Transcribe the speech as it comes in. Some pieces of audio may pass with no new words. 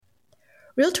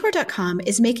Realtor.com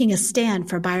is making a stand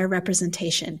for buyer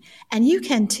representation, and you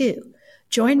can too.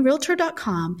 Join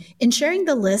Realtor.com in sharing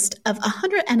the list of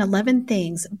 111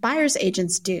 things buyer's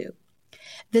agents do.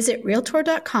 Visit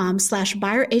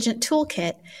Realtor.com/buyer agent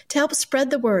toolkit to help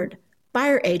spread the word.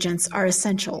 Buyer agents are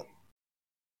essential.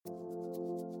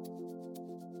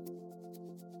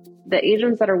 The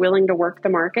agents that are willing to work the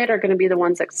market are going to be the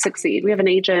ones that succeed. We have an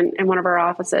agent in one of our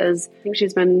offices. I think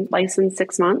she's been licensed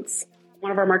 6 months.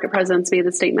 One of our market presidents made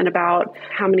the statement about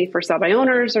how many for sale by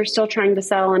owners are still trying to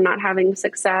sell and not having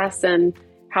success, and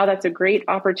how that's a great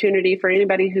opportunity for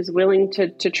anybody who's willing to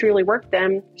truly work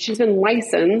them. She's been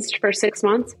licensed for 6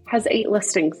 months, has 8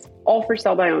 listings, all for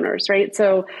sale by owners, right?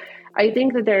 So I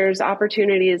think that there's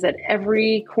opportunities at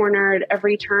every corner, at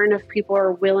every turn, if people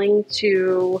are willing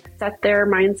to set their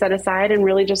mindset aside and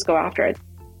really just go after it.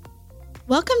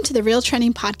 Welcome to the Real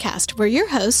Trending Podcast, where your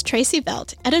host, Tracy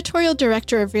Velt, Editorial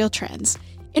Director of Real Trends,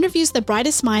 interviews the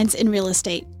brightest minds in real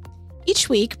estate. Each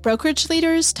week, brokerage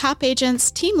leaders, top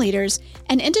agents, team leaders,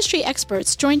 and industry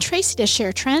experts join Tracy to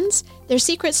share trends, their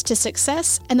secrets to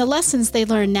success, and the lessons they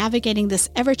learn navigating this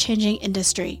ever-changing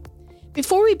industry.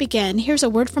 Before we begin, here's a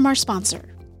word from our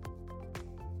sponsor.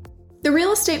 The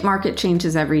real estate market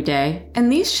changes every day, and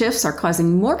these shifts are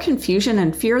causing more confusion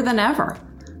and fear than ever.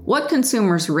 What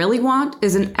consumers really want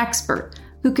is an expert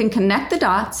who can connect the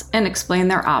dots and explain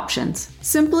their options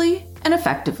simply and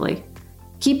effectively.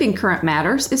 Keeping Current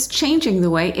Matters is changing the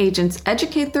way agents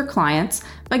educate their clients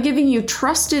by giving you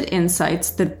trusted insights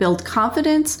that build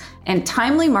confidence and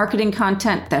timely marketing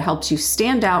content that helps you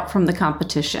stand out from the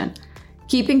competition.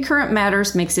 Keeping Current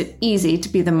Matters makes it easy to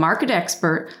be the market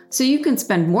expert so you can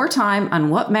spend more time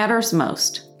on what matters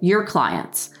most, your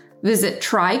clients. Visit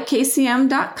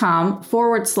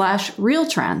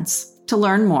trykcm.com/realtrends to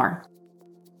learn more.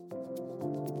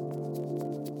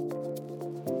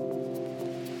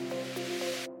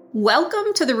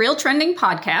 Welcome to the Real Trending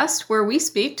Podcast, where we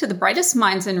speak to the brightest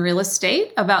minds in real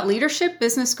estate about leadership,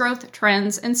 business growth,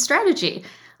 trends, and strategy.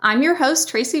 I'm your host,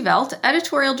 Tracy Velt,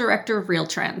 Editorial Director of Real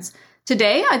Trends.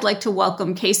 Today, I'd like to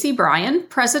welcome Casey Bryan,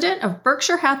 President of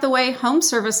Berkshire Hathaway Home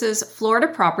Services Florida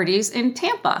Properties in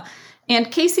Tampa.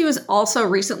 And Casey was also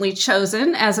recently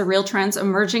chosen as a Real Trends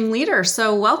Emerging Leader.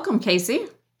 So welcome, Casey.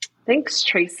 Thanks,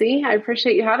 Tracy. I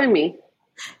appreciate you having me.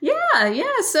 Yeah.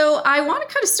 So I want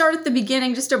to kind of start at the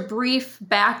beginning, just a brief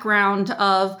background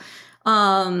of,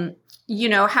 how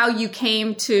you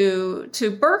came to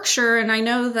Berkshire. And I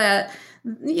know that,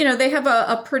 they have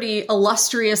a pretty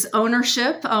illustrious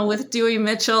ownership with Dewey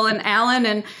Mitchell and Allen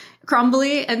and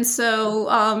Crumbly. And so,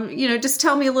 just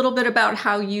tell me a little bit about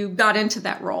how you got into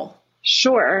that role.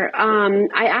 Sure.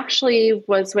 I actually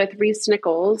was with Reese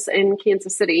Nichols in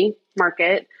Kansas City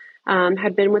market,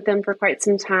 had been with them for quite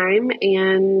some time,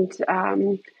 and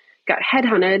got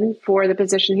headhunted for the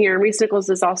position here. And Reese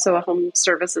Nichols is also a home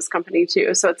services company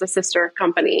too, so it's a sister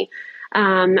company.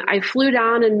 I flew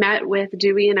down and met with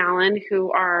Dewey and Allen,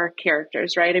 who are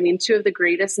characters, right? I mean, 2 of the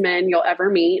greatest men you'll ever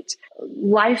meet,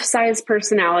 life-size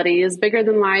personalities, bigger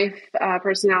than life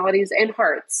personalities and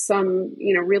hearts, some,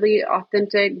 really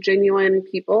authentic, genuine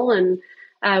people. And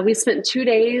we spent 2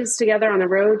 days together on the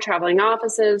road, traveling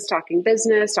offices, talking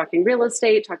business, talking real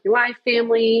estate, talking life,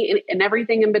 family, and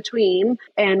everything in between,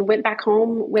 and went back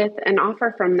home with an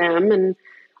offer from them. And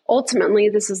ultimately,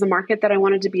 this is the market that I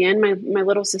wanted to be in. My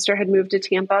little sister had moved to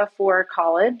Tampa for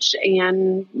college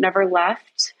and never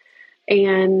left.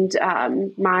 And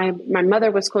my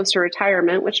mother was close to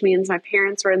retirement, which means my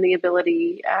parents were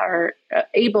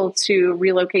able to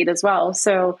relocate as well.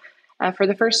 So for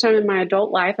the first time in my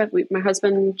adult life, my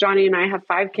husband, Johnny, and I have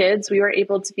 5 kids. We were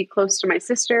able to be close to my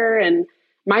sister and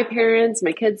my parents,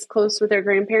 my kids close with their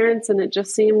grandparents, and it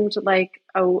just seemed like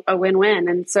a win-win.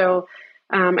 And so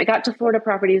I got to Florida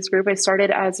Properties Group. I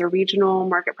started as a regional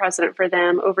market president for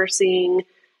them, overseeing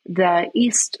the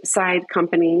East Side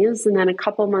companies. And then a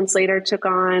couple months later, took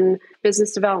on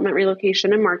business development,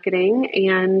 relocation, and marketing.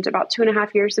 And about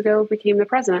 2.5 years ago, became the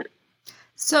president.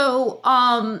 So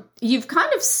you've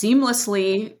kind of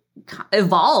seamlessly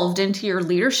evolved into your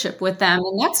leadership with them.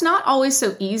 And that's not always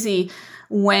so easy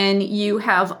when you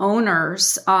have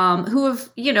owners who have,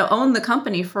 owned the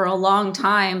company for a long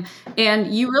time,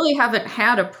 and you really haven't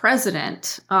had a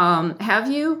president. Have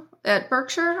you at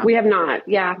Berkshire? We have not.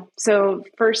 Yeah. So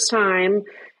first time,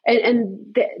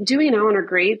 and Dewey and Allen are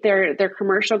great. They're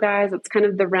commercial guys. It's kind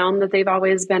of the realm that they've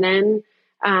always been in.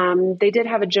 They did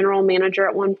have a general manager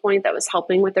at one point that was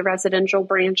helping with the residential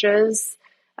branches.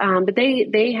 But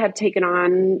they had taken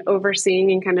on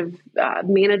overseeing and kind of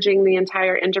managing the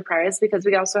entire enterprise, because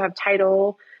we also have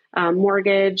title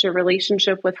mortgage, a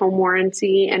relationship with home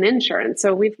warranty, and insurance.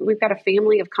 So we've got a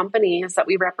family of companies that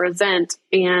we represent,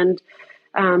 and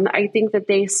I think that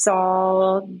they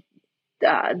saw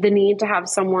the need to have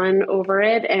someone over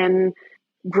it, and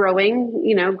growing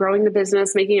the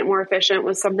business, making it more efficient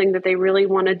was something that they really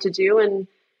wanted to do. And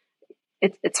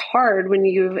it's hard when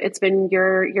it's been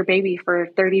your baby for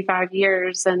 35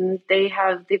 years, and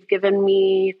they've given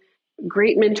me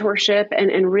great mentorship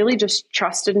and really just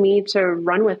trusted me to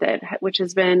run with it, which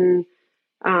has been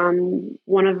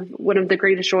one of the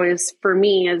greatest joys for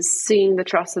me, is seeing the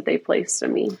trust that they placed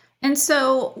in me. And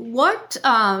so what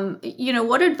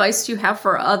advice do you have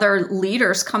for other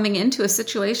leaders coming into a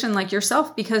situation like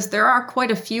yourself? Because there are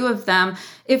quite a few of them,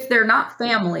 if they're not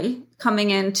family, coming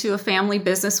into a family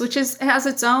business, which has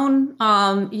its own,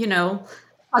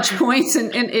 touch points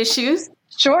and issues.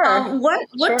 Sure. What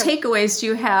takeaways do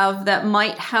you have that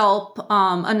might help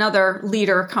another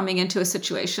leader coming into a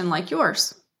situation like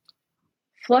yours?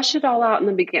 Flush it all out in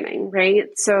the beginning, right?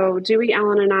 So Dewey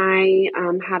Allen and I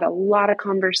had a lot of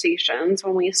conversations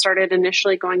when we started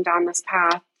initially going down this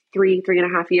path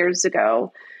 3.5 years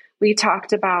ago. We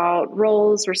talked about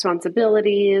roles,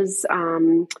 responsibilities,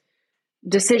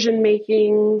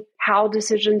 decision-making, how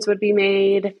decisions would be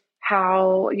made,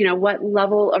 how, what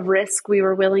level of risk we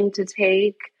were willing to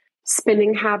take,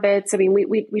 spending habits. I mean,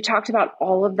 we talked about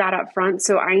all of that up front.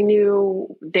 So I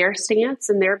knew their stance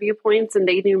and their viewpoints, and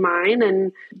they knew mine.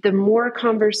 And the more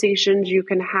conversations you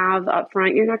can have up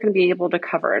front, you're not going to be able to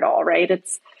cover it all, right?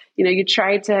 It's, you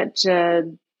try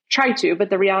to, but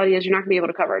the reality is you're not going to be able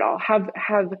to cover it all.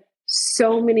 Have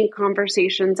so many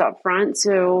conversations up front,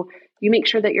 so you make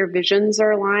sure that your visions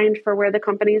are aligned for where the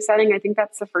company is heading. I think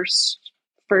that's the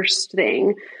first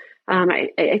thing.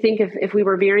 I think if we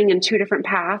were veering in two different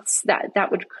paths,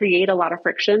 that would create a lot of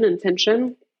friction and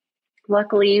tension.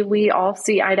 Luckily, we all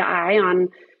see eye to eye on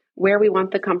where we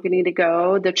want the company to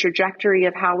go, the trajectory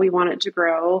of how we want it to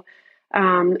grow.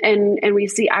 And we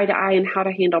see eye to eye in how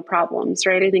to handle problems,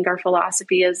 right? I think our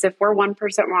philosophy is, if we're 1%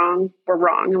 wrong, we're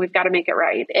wrong, and we've got to make it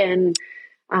right. And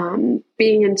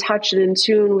being in touch and in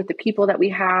tune with the people that we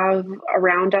have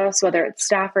around us, whether it's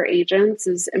staff or agents,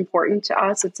 is important to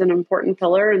us. It's an important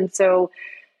pillar. And so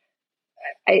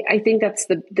I think that's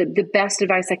the best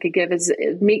advice I could give, is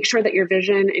make sure that your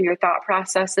vision and your thought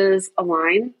processes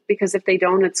align, because if they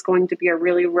don't, it's going to be a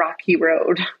really rocky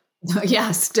road.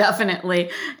 Yes,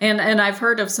 definitely. And I've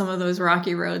heard of some of those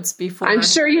rocky roads before. I'm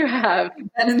sure you have.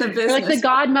 And in the business. You're like the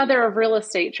godmother of real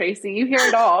estate, Tracy. You hear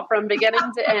it all from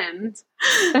beginning to end.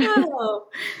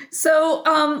 So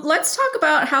let's talk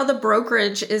about how the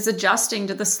brokerage is adjusting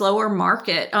to the slower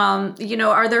market.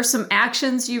 Are there some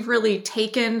actions you've really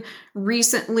taken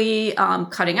recently,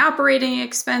 cutting operating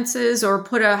expenses, or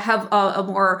put a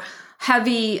more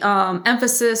heavy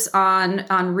emphasis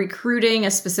on recruiting a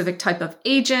specific type of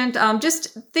agent,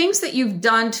 just things that you've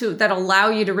done that allow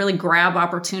you to really grab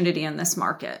opportunity in this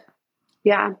market?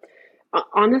 Yeah,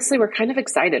 honestly, we're kind of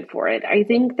excited for it. I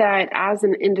think that as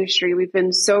an industry, we've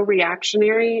been so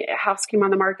reactionary. A house came on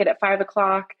the market at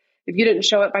 5:00. If you didn't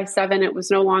show it by 7, it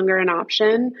was no longer an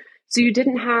option. So you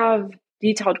didn't have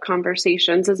detailed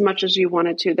conversations as much as you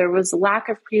wanted to. There was lack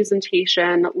of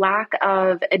presentation, lack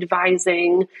of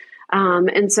advising.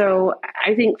 And so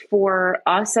I think for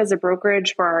us as a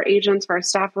brokerage, for our agents, for our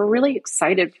staff, we're really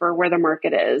excited for where the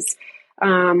market is.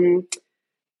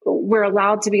 We're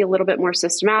allowed to be a little bit more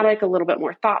systematic, a little bit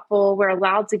more thoughtful. We're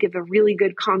allowed to give a really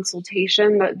good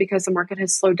consultation, because the market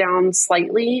has slowed down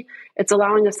slightly. It's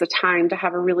allowing us the time to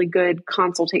have a really good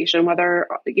consultation, whether,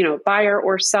 buyer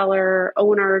or seller,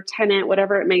 owner, tenant,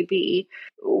 whatever it may be.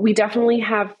 We definitely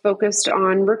have focused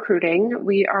on recruiting.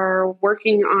 We are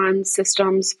working on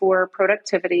systems for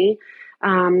productivity.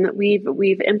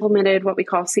 We've implemented what we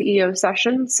call CEO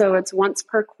sessions. So it's once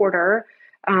per quarter,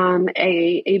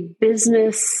 a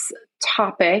business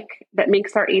topic that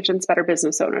makes our agents better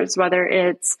business owners, whether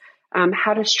it's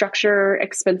how to structure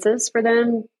expenses for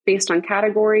them based on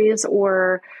categories,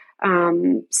 or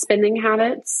spending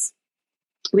habits.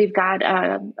 We've got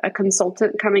a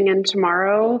consultant coming in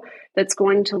tomorrow that's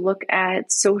going to look at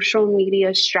social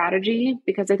media strategy,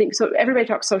 because I think so. Everybody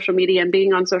talks social media and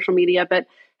being on social media, but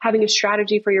having a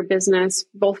strategy for your business,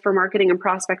 both for marketing and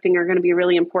prospecting, are going to be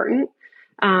really important.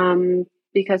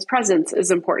 Because presence is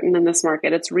important in this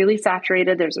market. It's really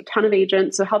saturated. There's a ton of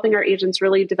agents. So helping our agents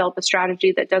really develop a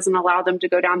strategy that doesn't allow them to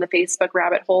go down the Facebook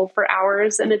rabbit hole for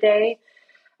hours in a day.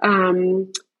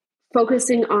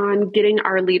 Focusing on getting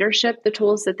our leadership the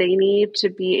tools that they need to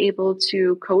be able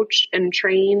to coach and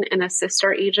train and assist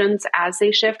our agents as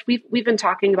they shift. We've been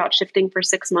talking about shifting for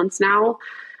 6 months now,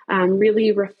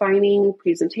 really refining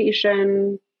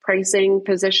presentation, pricing,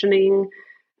 positioning.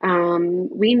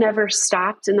 We never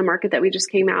stopped in the market that we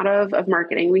just came out of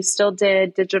marketing. We still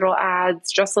did digital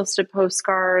ads, just listed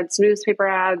postcards, newspaper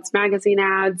ads, magazine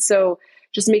ads. So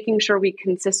just making sure we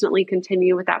consistently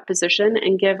continue with that position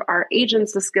and give our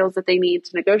agents the skills that they need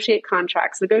to negotiate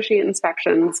contracts, negotiate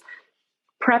inspections,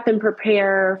 prep and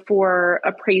prepare for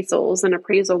appraisals and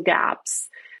appraisal gaps,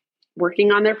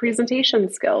 working on their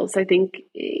presentation skills. I think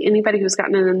anybody who's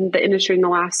gotten in the industry in the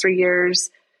last 3 years,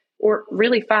 or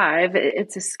really 5,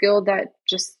 it's a skill that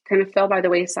just kind of fell by the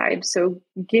wayside. So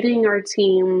getting our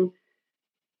team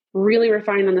really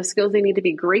refined on the skills they need to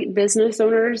be great business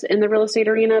owners in the real estate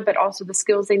arena, but also the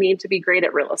skills they need to be great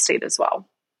at real estate as well.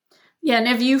 Yeah. And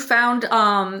have you found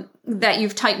that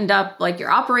you've tightened up like your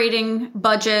operating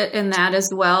budget in that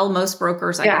as well? Most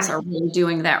brokers, I guess, are really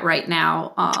doing that right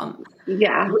now.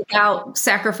 Without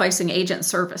sacrificing agent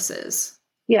services.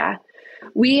 Yeah.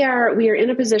 We are in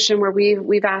a position where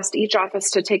we've asked each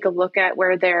office to take a look at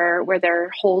where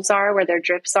their holes are, where their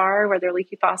drips are, where their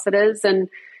leaky faucet is, and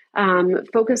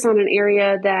focus on an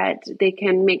area that they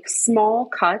can make small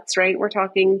cuts, right? We're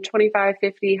talking $25,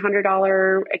 $50,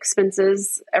 $100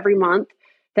 expenses every month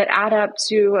that add up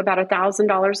to about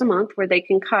 $1,000 a month where they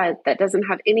can cut that doesn't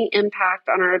have any impact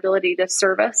on our ability to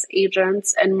service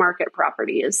agents and market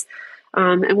properties.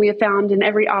 And we have found in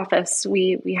every office,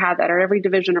 we had that, or every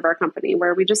division of our company,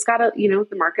 where we just got the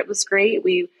market was great.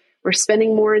 We were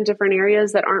spending more in different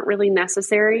areas that aren't really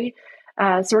necessary.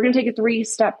 So we're going to take a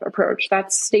 3-step approach.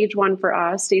 That's stage 1 for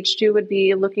us. Stage 2 would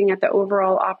be looking at the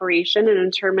overall operation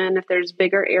and determine if there's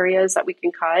bigger areas that we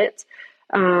can cut.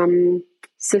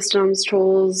 Systems,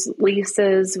 tools,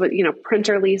 leases,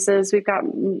 printer leases. We've got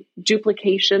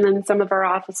duplication in some of our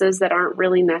offices that aren't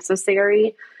really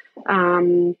necessary.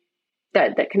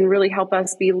 That can really help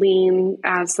us be lean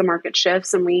as the market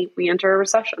shifts and we enter a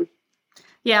recession.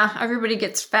 Yeah, everybody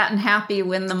gets fat and happy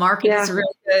when the market is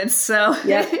really good. So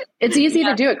it's easy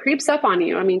to do. It creeps up on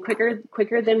you. I mean,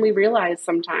 quicker than we realize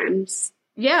sometimes.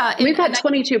 Yeah. We've got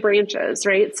 22 branches,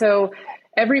 right? So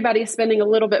everybody's spending a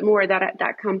little bit more,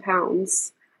 that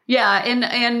compounds. Yeah.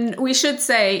 And we should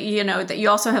say, that you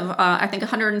also have, I think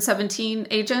 117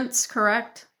 agents,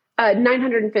 correct?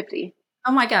 950.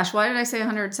 Oh my gosh, why did I say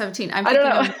 117?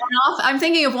 I'm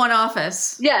thinking of one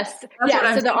office. Yes. So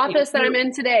the office that I'm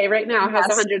in today right now has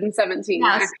 117.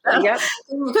 Yes. Yep.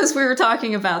 Because we were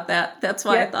talking about that. That's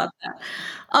why I thought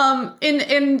that.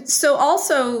 And so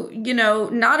also,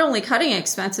 not only cutting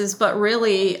expenses, but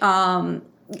really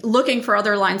looking for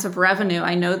other lines of revenue.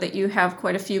 I know that you have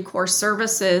quite a few core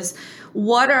services.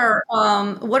 Where's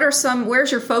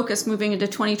your focus moving into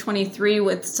 2023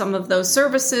 with some of those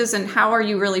services, and how are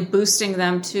you really boosting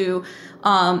them to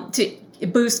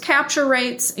boost capture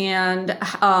rates and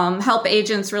help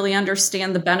agents really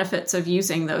understand the benefits of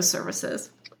using those services?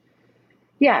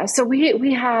 Yeah, so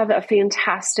we have a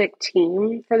fantastic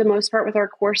team for the most part with our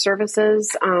core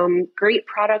services, great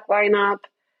product lineup.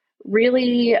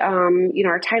 Really,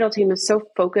 our title team is so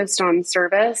focused on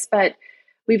service, but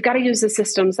we've got to use the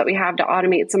systems that we have to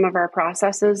automate some of our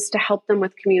processes to help them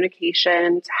with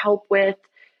communication, to help with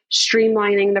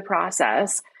streamlining the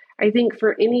process. I think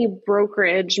for any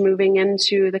brokerage moving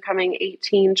into the coming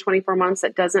 18, 24 months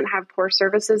that doesn't have core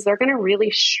services, they're going to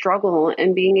really struggle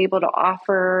in being able to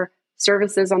offer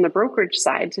services on the brokerage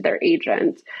side to their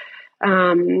agent.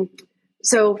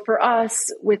 So for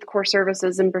us, with core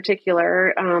services in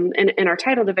particular, in our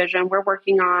title division, we're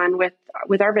working on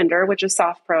with our vendor, which is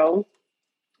SoftPro.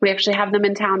 We actually have them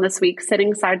in town this week,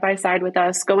 sitting side by side with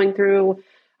us, going through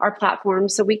our platform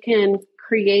so we can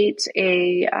create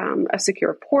a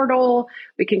secure portal.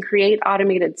 We can create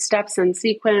automated steps and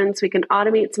sequence. We can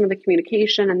automate some of the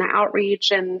communication and the outreach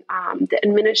and the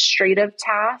administrative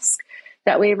task.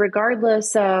 That way,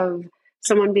 regardless of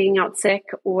someone being out sick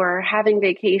or having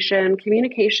vacation,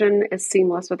 communication is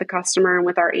seamless with the customer and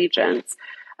with our agents.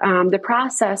 The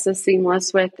process is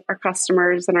seamless with our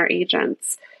customers and our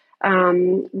agents.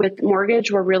 With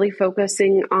mortgage, we're really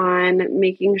focusing on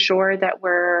making sure that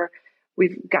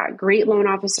we've got great loan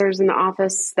officers in the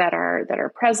office that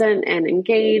are present and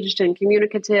engaged and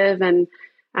communicative, and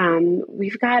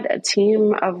we've got a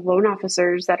team of loan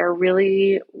officers that are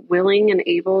really willing and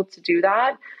able to do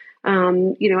that.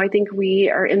 I think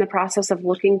we are in the process of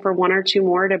looking for 1 or 2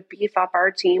 more to beef up our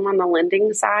team on the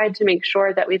lending side to make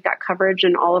sure that we've got coverage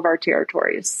in all of our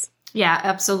territories. Yeah,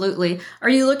 absolutely. Are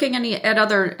you looking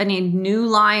at any new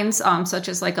lines, such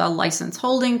as like a license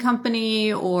holding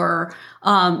company or,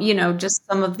 just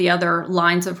some of the other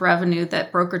lines of revenue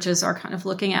that brokerages are kind of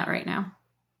looking at right now?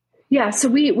 Yeah, so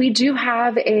we do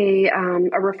have a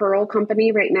referral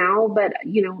company right now, but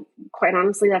quite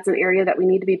honestly, that's an area that we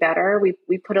need to be better.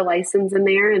 We put a license in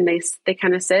there, and they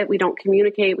kind of sit. We don't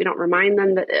communicate. We don't remind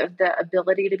them of the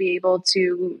ability to be able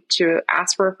to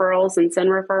ask for referrals and send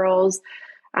referrals.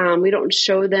 We don't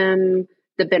show them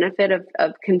the benefit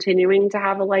of continuing to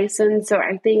have a license. So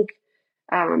I think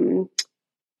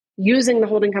using the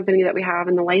holding company that we have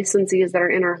and the licensees that are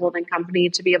in our holding company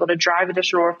to be able to drive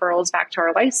additional referrals back to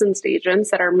our licensed agents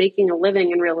that are making a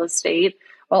living in real estate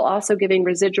while also giving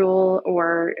residual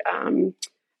or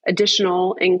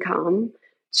additional income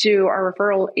to our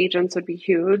referral agents would be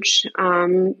huge.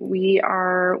 We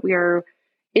are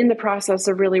in the process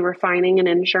of really refining an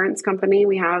insurance company.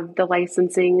 We have the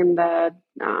licensing and the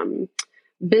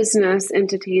business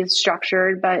entities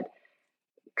structured, but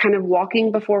kind of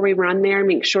walking before we run there,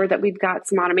 make sure that we've got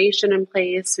some automation in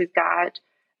place. We've got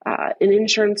an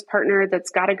insurance partner that's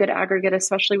got a good aggregate,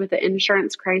 especially with the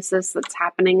insurance crisis that's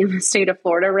happening in the state of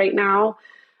Florida right now.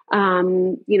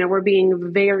 We're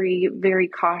being very, very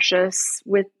cautious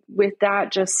with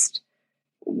that. Just,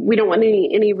 we don't want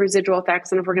any residual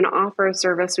effects. And if we're going to offer a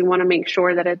service, we want to make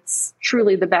sure that it's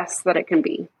truly the best that it can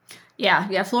be.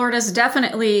 Yeah. Florida's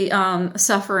definitely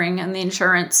suffering in the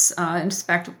insurance. In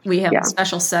fact, we have a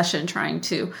special session trying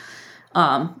to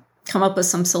come up with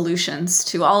some solutions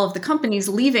to all of the companies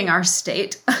leaving our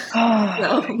state.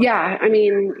 Yeah. I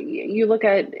mean, you look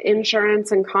at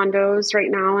insurance and condos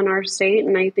right now in our state,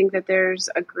 and I think that there's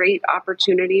a great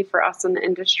opportunity for us in the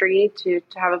industry to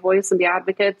have a voice and be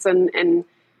advocates and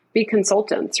be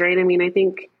consultants, right? I mean, I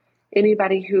think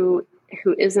anybody who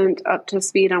isn't up to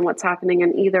speed on what's happening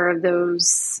in either of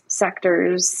those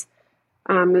sectors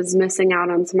is missing out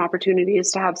on some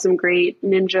opportunities to have some great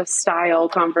ninja style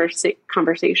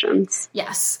conversations.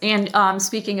 Yes. And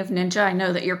speaking of ninja, I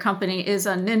know that your company is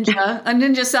a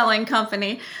ninja selling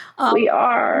company. We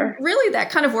are. Really,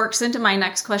 that kind of works into my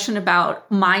next question about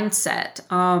mindset.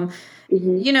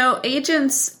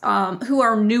 Agents who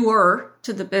are newer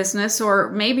to the business or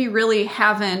maybe really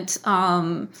haven't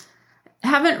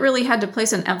really had to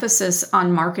place an emphasis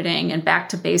on marketing and back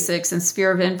to basics and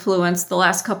sphere of influence the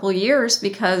last couple of years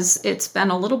because it's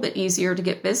been a little bit easier to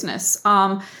get business.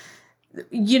 And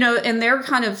they're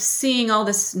kind of seeing all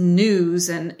this news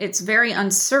and it's very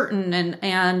uncertain.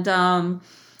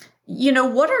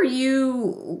 What are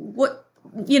you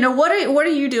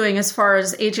doing as far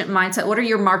as agent mindset? What are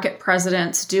your market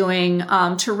presidents doing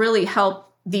to really help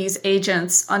these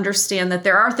agents understand that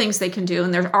there are things they can do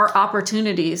and there are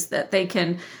opportunities that they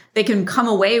can come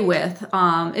away with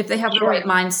if they have the right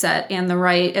mindset and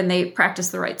they practice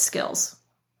the right skills?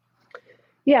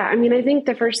 Yeah. I mean, I think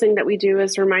the first thing that we do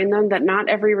is remind them that not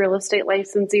every real estate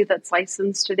licensee that's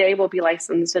licensed today will be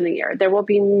licensed in a year. There will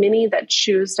be many that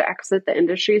choose to exit the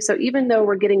industry. So even though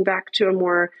we're getting back to a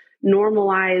more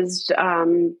normalized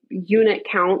unit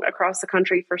count across the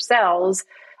country for sales,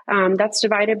 that's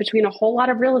divided between a whole lot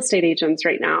of real estate agents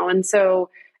right now. And so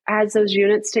as those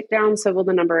units tick down, so will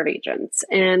the number of agents.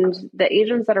 And the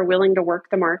agents that are willing to work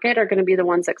the market are going to be the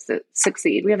ones that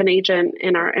succeed. We have an agent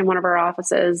in one of our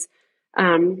offices.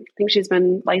 I think she's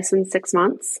been licensed 6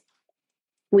 months.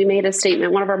 We made a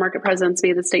statement. One of our market presidents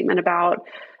made the statement about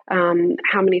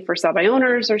how many for sale by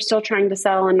owners are still trying to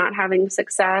sell and not having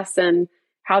success, and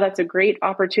how that's a great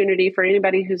opportunity for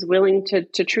anybody who's willing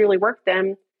to truly work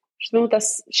them. She's been with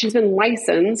us. She's been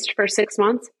licensed for 6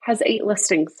 months, has 8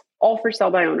 listings, all for sale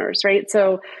by owners, right?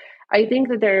 So I think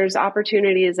that there's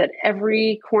opportunities at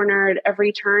every corner, at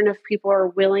every turn, if people are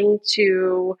willing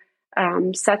to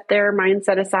set their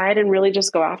mindset aside and really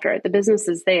just go after it. The business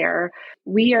is there.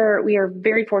 We are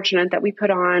very fortunate that we put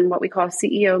on what we call a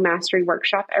CEO Mastery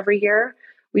Workshop every year.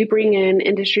 We bring in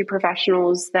industry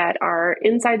professionals that are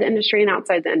inside the industry and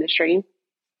outside the industry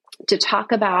to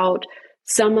talk about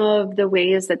some of the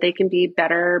ways that they can be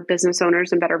better business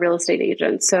owners and better real estate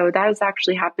agents. So that is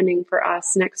actually happening for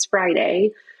us next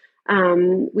Friday.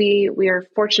 We are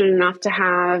fortunate enough to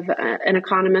have an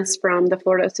economist from the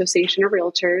Florida Association of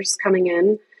Realtors coming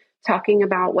in, talking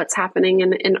about what's happening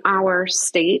in our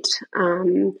state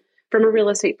from a real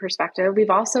estate perspective. We've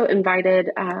also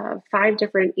invited 5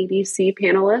 different EDC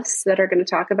panelists that are going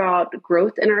to talk about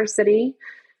growth in our city,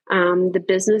 the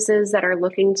businesses that are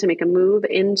looking to make a move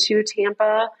into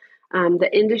Tampa, the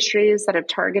industries that have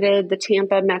targeted the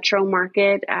Tampa metro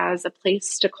market as a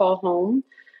place to call home,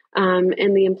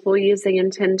 and the employees they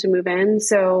intend to move in.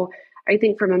 So I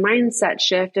think from a mindset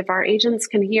shift, if our agents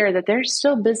can hear that there's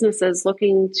still businesses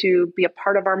looking to be a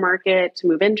part of our market, to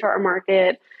move into our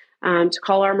market, to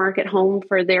call our market home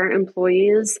for their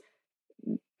employees,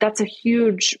 that's a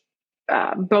huge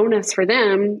bonus for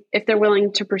them if they're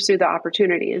willing to pursue the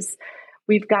opportunities.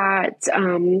 We've got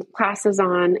classes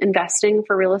on investing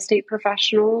for real estate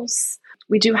professionals.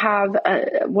 We do have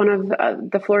one of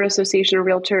the Florida Association of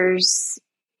Realtors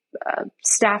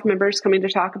staff members coming to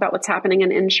talk about what's happening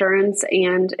in insurance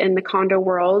and in the condo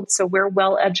world. So we're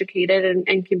well educated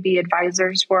and can be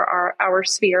advisors for our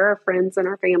sphere, our friends and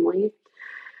our family.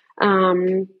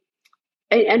 And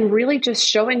really just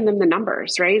showing them the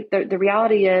numbers, right? The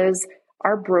reality is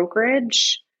our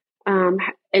brokerage and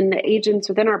the agents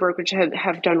within our brokerage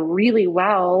have done really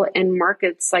well in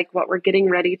markets like what we're getting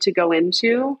ready to go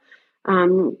into.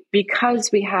 Because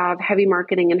we have heavy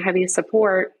marketing and heavy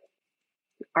support,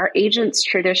 our agents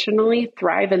traditionally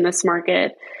thrive in this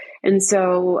market. And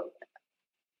so,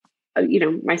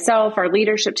 myself, our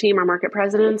leadership team, our market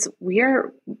presidents,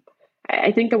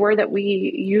 I think the word that we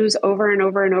use over and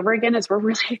over and over again is we're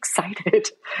really excited.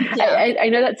 Yeah. I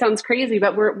know that sounds crazy,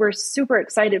 but we're super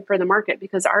excited for the market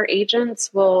because our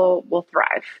agents will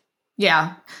thrive.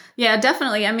 Yeah. Yeah,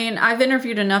 definitely. I mean, I've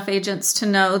interviewed enough agents to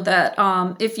know that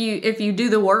if you do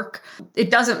the work, it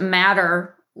doesn't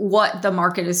matter what the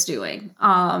market is doing.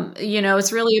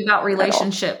 It's really about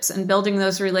relationships and building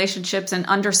those relationships and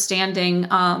understanding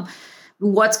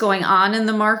what's going on in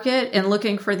the market and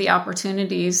looking for the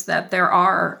opportunities that there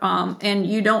are. And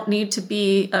you don't need to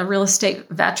be a real estate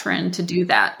veteran to do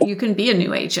that. You can be a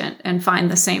new agent and find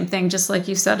the same thing, just like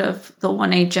you said of the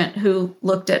one agent who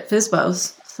looked at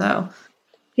FSBOs. So,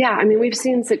 yeah, I mean, we've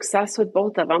seen success with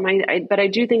both of them. But I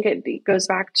do think it goes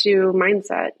back to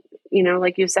mindset.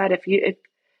 Like you said, if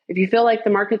you feel like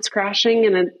the market's crashing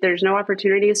and there's no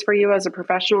opportunities for you as a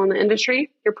professional in the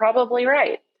industry, you're probably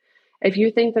right. If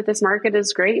you think that this market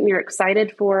is great and you're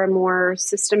excited for a more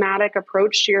systematic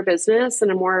approach to your business and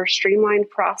a more streamlined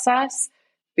process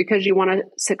because you want to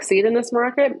succeed in this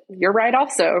market, you're right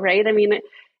also, right? I mean,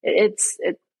 it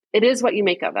is what you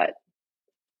make of it.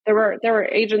 There were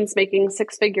agents making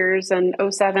six figures in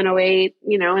 07, 08,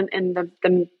 in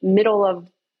the middle of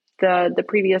the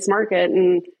previous market,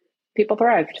 and people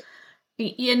thrived.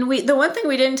 And the one thing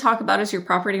we didn't talk about is your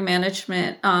property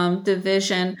management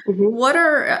division. Mm-hmm. What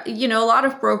are, a lot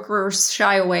of brokers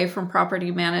shy away from property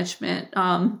management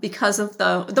because of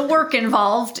the work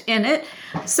involved in it.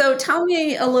 So tell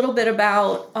me a little bit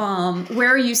about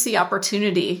where you see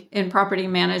opportunity in property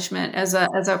management as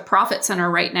a profit center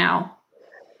right now.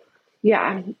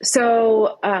 Yeah.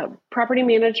 So property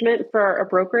management for a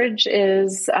brokerage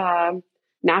is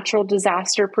natural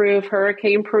disaster proof,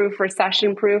 hurricane proof,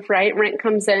 recession proof, right? Rent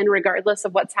comes in regardless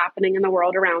of what's happening in the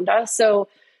world around us. So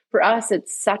for us,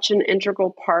 it's such an integral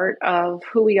part of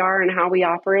who we are and how we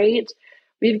operate.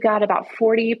 We've got about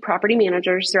 40 property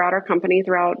managers throughout our company,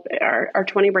 throughout our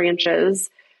 20 branches.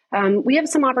 We have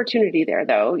some opportunity there,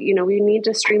 though. We need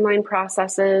to streamline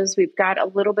processes. We've got a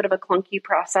little bit of a clunky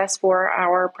process for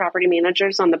our property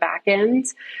managers on the back end.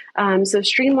 So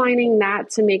streamlining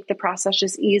that to make the process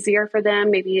just easier for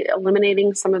them, maybe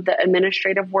eliminating some of the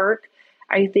administrative work,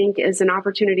 I think is an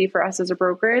opportunity for us as a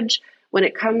brokerage. When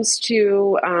it comes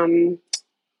to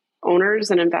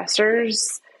owners and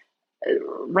investors,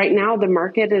 right now, the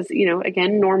market is,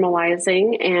 again,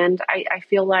 normalizing. And I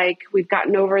feel like we've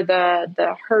gotten over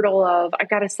the hurdle of, I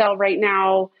got to sell right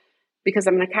now because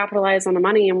I'm going to capitalize on the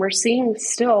money. And we're seeing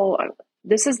still,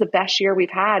 this is the best year we've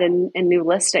had in new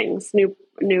listings,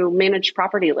 new managed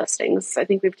property listings. I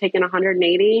think we've taken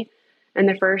 180 in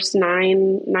the first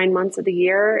nine months of the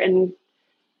year. And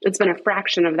it's been a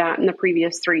fraction of that in the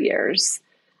previous 3 years.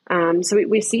 So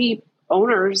we see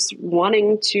owners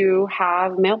wanting to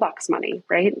have mailbox money,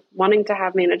 right? Wanting to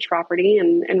have managed property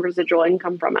and residual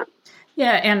income from it.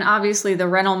 Yeah. And obviously the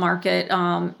rental market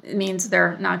means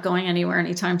they're not going anywhere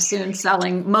anytime soon,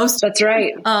 selling most. That's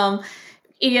right.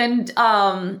 And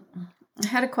I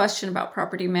had a question about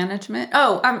property management.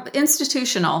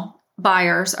 Institutional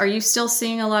buyers. Are you still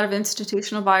seeing a lot of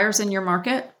institutional buyers in your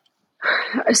market?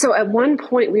 So at one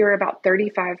point we were about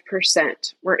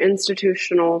 35% were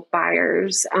institutional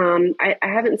buyers. I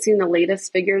haven't seen the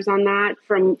latest figures on that.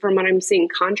 From what I'm seeing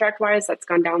contract wise, that's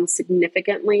gone down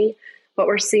significantly. What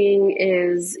we're seeing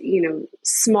is,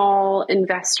 small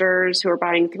investors who are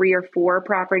buying 3 or 4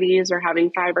 properties or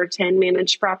having 5 or 10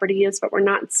 managed properties, but we're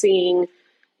not seeing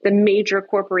the major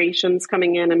corporations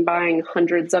coming in and buying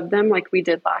hundreds of them like we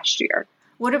did last year.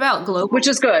 What about global? Which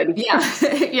is good. Yeah,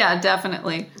 yeah,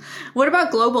 definitely. What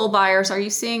about global buyers? Are you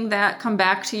seeing that come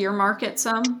back to your market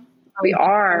some? We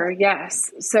are,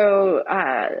 yes. So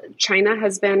China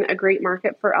has been a great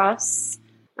market for us.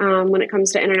 When it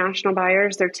comes to international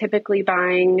buyers, they're typically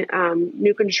buying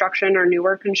new construction or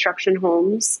newer construction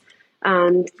homes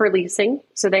for leasing.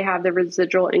 So they have the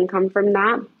residual income from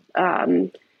that.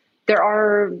 There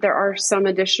are some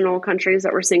additional countries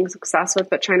that we're seeing success with,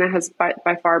 but China has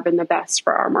by far been the best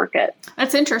for our market.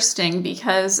 That's interesting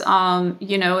because,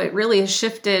 it really has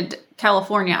shifted.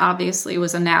 California obviously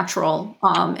was a natural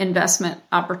investment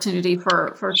opportunity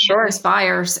for sure.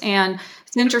 buyers. And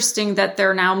it's interesting that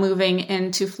they're now moving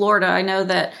into Florida. I know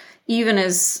that even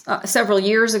as several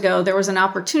years ago, there was an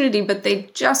opportunity, but they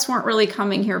just weren't really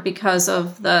coming here because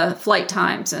of the flight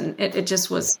times. And it just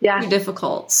was too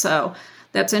difficult. So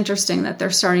that's interesting that they're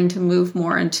starting to move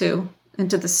more into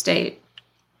the state.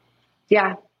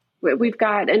 Yeah, we've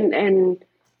got, and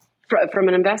from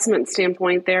an investment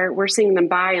standpoint there, we're seeing them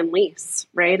buy and lease,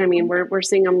 right? I mean, we're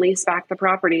seeing them lease back the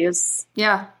properties.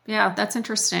 Yeah, that's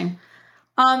interesting.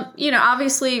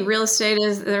 Obviously real estate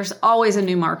there's always a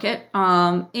new market.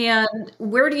 And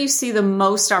where do you see the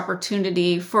most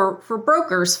opportunity for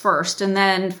brokers first and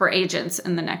then for agents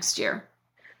in the next year?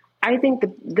 I think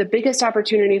the biggest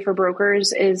opportunity for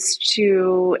brokers is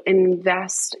to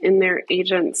invest in their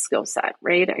agent skill set,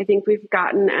 right? I think we've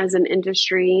gotten as an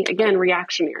industry, again,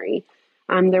 reactionary.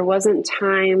 There wasn't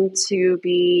time to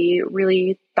be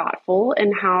really thoughtful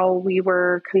in how we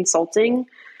were consulting.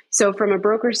 So from a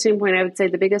broker standpoint, I would say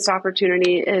the biggest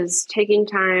opportunity is taking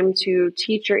time to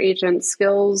teach your agent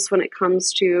skills when it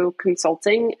comes to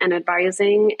consulting and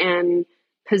advising and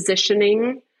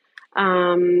positioning.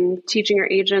 Teaching our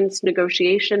agents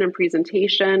negotiation and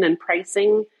presentation and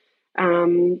pricing,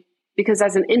 because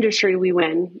as an industry, we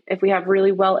win if we have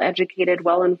really well-educated,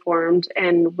 well-informed,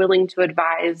 and willing to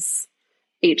advise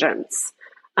agents.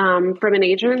 From an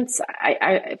agent,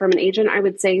 I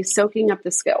would say soaking up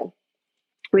the skill.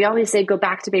 We always say go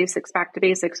back to basics,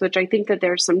 which I think that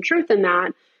there's some truth in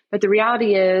that. But the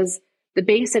reality is the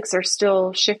basics are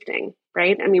still shifting.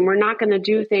 Right? I mean, we're not going to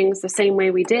do things the same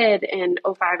way we did in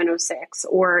 05 and 06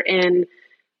 or in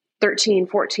 13,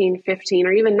 14, 15,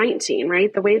 or even 19,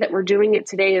 right? The way that we're doing it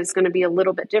today is going to be a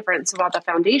little bit different. So while the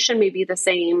foundation may be the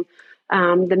same,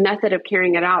 the method of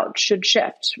carrying it out should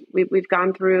shift. We've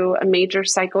gone through a major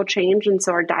cycle change. And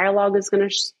so our dialogue is going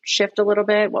to shift a little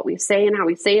bit. What we say and how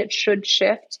we say it should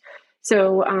shift.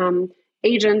 So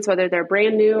agents, whether they're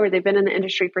brand new or they've been in the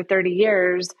industry for 30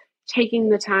 years, taking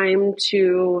the time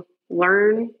to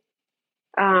learn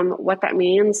what that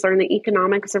means, learn the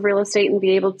economics of real estate, and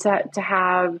be able to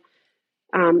have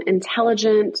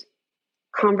intelligent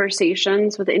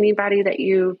conversations with anybody that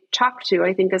you talk to,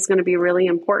 I think is going to be really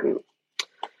important.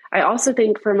 I also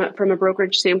think from a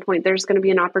brokerage standpoint, there's going to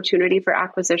be an opportunity for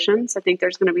acquisitions. I think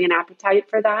there's going to be an appetite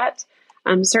for that.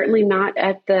 Certainly not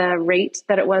at the rate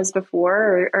that it was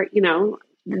before, or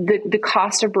the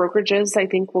cost of brokerages, I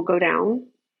think, will go down.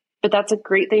 But that's a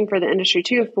great thing for the industry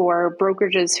too, for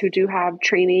brokerages who do have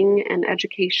training and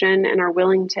education and are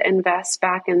willing to invest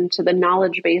back into the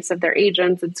knowledge base of their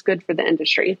agents. It's good for the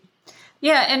industry.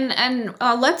 Yeah, and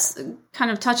let's kind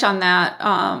of touch on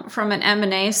that from an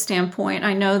M&A standpoint.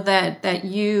 I know that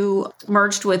you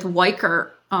merged with Weichert,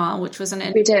 which was an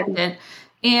independent,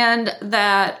 and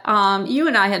that you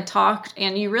and I had talked,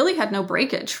 and you really had no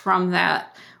breakage from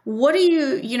that. What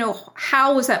do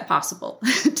how was that possible?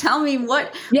 Tell me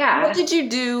what did you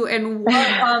do, and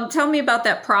tell me about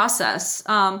that process.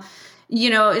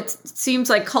 It seems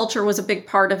like culture was a big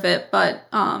part of it, but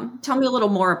tell me a little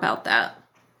more about that.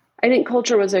 I think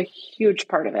culture was a huge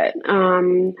part of it.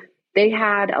 They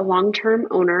had a long-term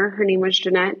owner. Her name was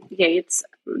Jeanette Yates,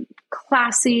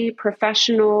 classy,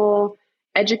 professional,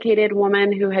 educated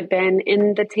woman who had been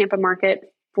in the Tampa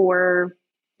market for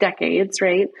decades,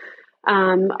 right?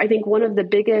 I think one of the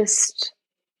biggest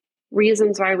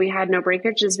reasons why we had no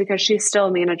breakage is because she's still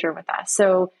a manager with us.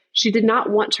 So she did not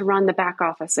want to run the back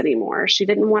office anymore. She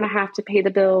didn't want to have to pay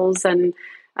the bills and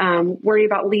worry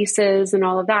about leases and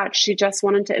all of that. She just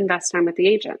wanted to invest time with the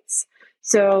agents.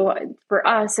 So for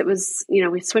us, it was,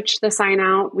 we switched the sign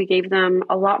out. We gave them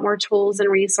a lot more tools and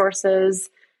resources,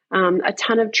 a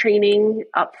ton of training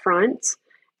up front,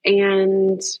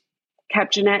 and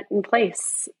kept Jeanette in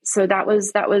place. So that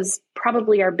was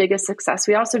probably our biggest success.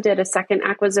 We also did a second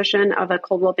acquisition of a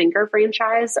Coldwell Banker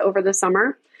franchise over the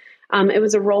summer. It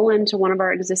was a roll into one of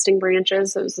our existing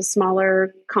branches. It was a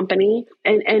smaller company,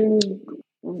 and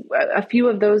a few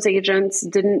of those agents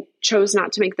chose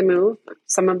not to make the move.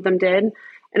 Some of them did.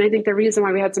 And I think the reason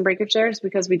why we had some breakage there is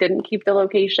because we didn't keep the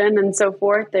location and so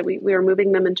forth, that we were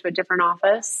moving them into a different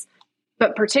office.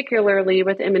 But particularly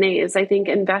with M&As, I think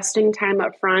investing time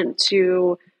up front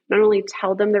to not only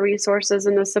tell them the resources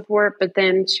and the support, but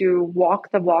then to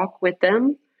walk the walk with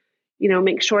them,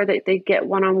 make sure that they get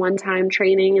one-on-one time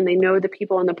training and they know the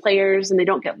people and the players and they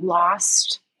don't get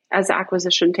lost as the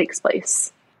acquisition takes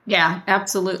place. Yeah,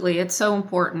 absolutely. It's so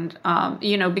important,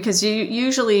 because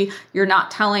you're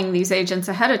not telling these agents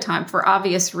ahead of time for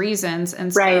obvious reasons.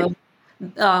 And Right.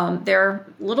 so they're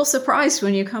a little surprised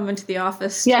when you come into the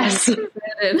office. Yes.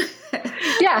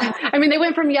 Yeah. I mean, they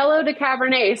went from yellow to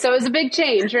Cabernet, so it was a big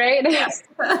change, right? Yes.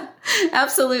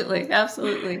 Absolutely.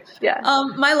 Absolutely. Yeah.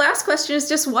 My last question is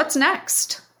just what's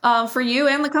next for you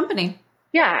and the company?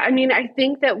 Yeah, I mean, I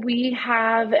think that we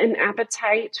have an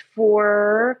appetite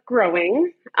for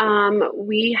growing.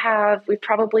 We've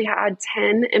probably had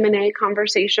 10 M&A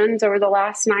conversations over the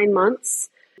last 9 months.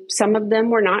 Some of them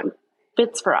were not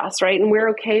fits for us, right? And we're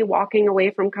okay walking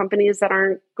away from companies that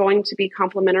aren't going to be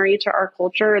complementary to our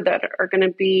culture, that are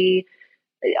going to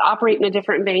operate in a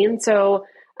different vein. So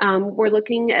we're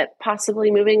looking at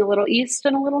possibly moving a little east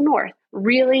and a little north,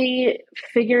 really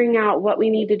figuring out what we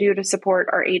need to do to support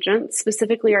our agents,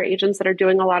 specifically our agents that are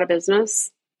doing a lot of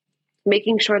business,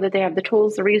 making sure that they have the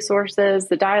tools, the resources,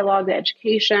 the dialogue, the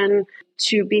education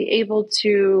to be able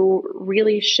to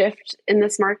really shift in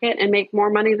this market and make more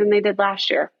money than they did last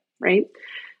year, right?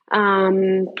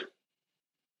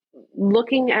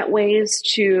 Looking at ways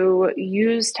to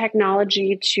use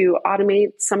technology to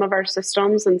automate some of our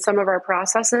systems and some of our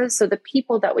processes so the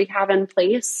people that we have in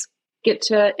place get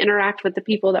to interact with the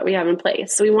people that we have in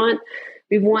place. So we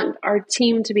want our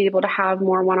team to be able to have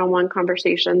more one-on-one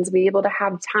conversations, be able to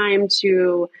have time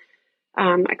to,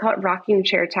 I call it rocking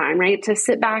chair time, right? To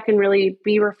sit back and really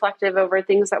be reflective over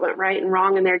things that went right and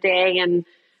wrong in their day and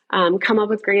come up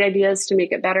with great ideas to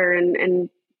make it better. And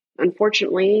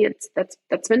unfortunately,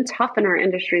 that's been tough in our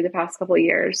industry the past couple of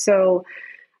years. So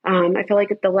I feel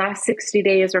like the last 60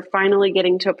 days are finally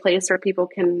getting to a place where people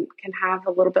can have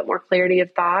a little bit more clarity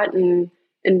of thought and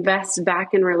invest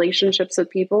back in relationships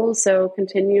with people. So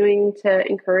continuing to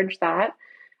encourage that.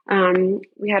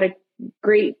 We had a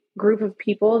great group of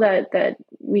people that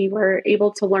we were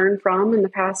able to learn from in the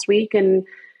past week. And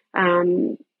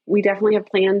we definitely have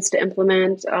plans to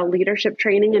implement leadership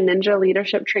training and ninja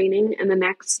leadership training in the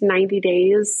next 90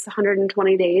 days,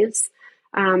 120 days.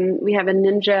 We have a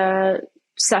ninja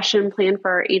session planned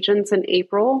for our agents in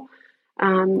April,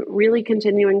 really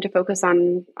continuing to focus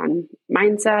on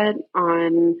mindset,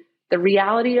 on the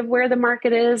reality of where the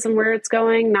market is and where it's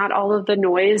going, not all of the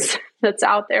noise that's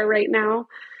out there right now,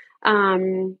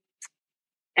 and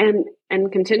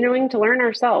continuing to learn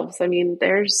ourselves. I mean,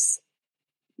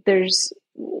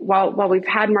 while we've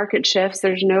had market shifts,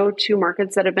 there's no two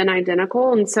markets that have been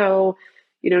identical. And so,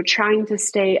 trying to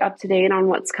stay up to date on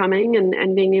what's coming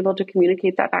and being able to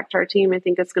communicate that back to our team, I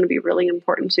think it's going to be really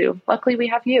important too. Luckily, we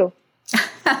have you.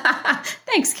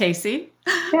 Thanks, Casey.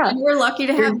 Yeah. And we're lucky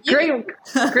to have you.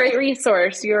 Great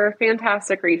resource. You're a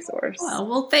fantastic resource.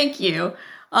 Well, thank you.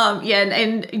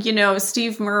 And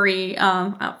Steve Murray,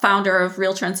 founder of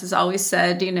RealTrends, has always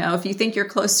said, if you think you're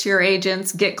close to your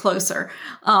agents, get closer.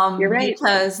 You're right.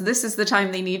 Because this is the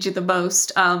time they need you the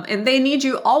most. And they need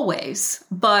you always.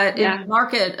 But in a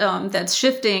market that's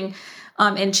shifting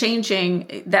and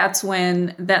changing, that's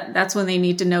when they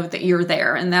need to know that you're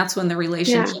there. And that's when the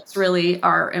relationships really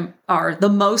are the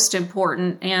most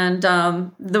important. And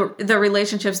the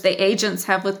relationships the agents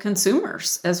have with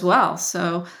consumers as well.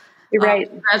 So you're right.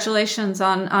 Congratulations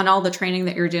on all the training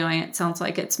that you're doing. It sounds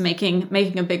like it's making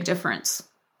a big difference.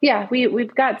 Yeah,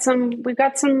 we've got some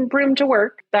room to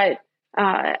work, but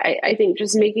I think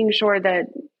just making sure that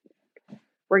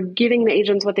we're giving the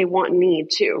agents what they want and need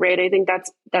too, right? I think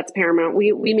that's paramount.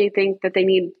 We may think that they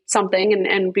need something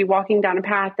and be walking down a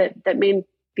path that may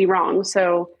be wrong.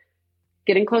 So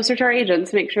getting closer to our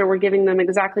agents, make sure we're giving them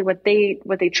exactly what they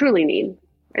truly need,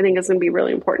 I think is going to be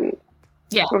really important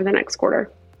over the next quarter.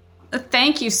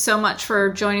 Thank you so much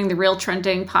for joining the Real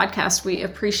Trending podcast. We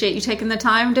appreciate you taking the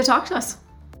time to talk to us.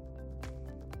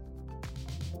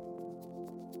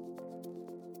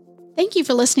 Thank you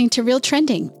for listening to Real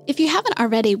Trending. If you haven't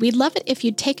already, we'd love it if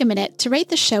you'd take a minute to rate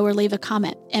the show or leave a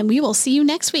comment, and we will see you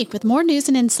next week with more news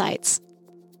and insights.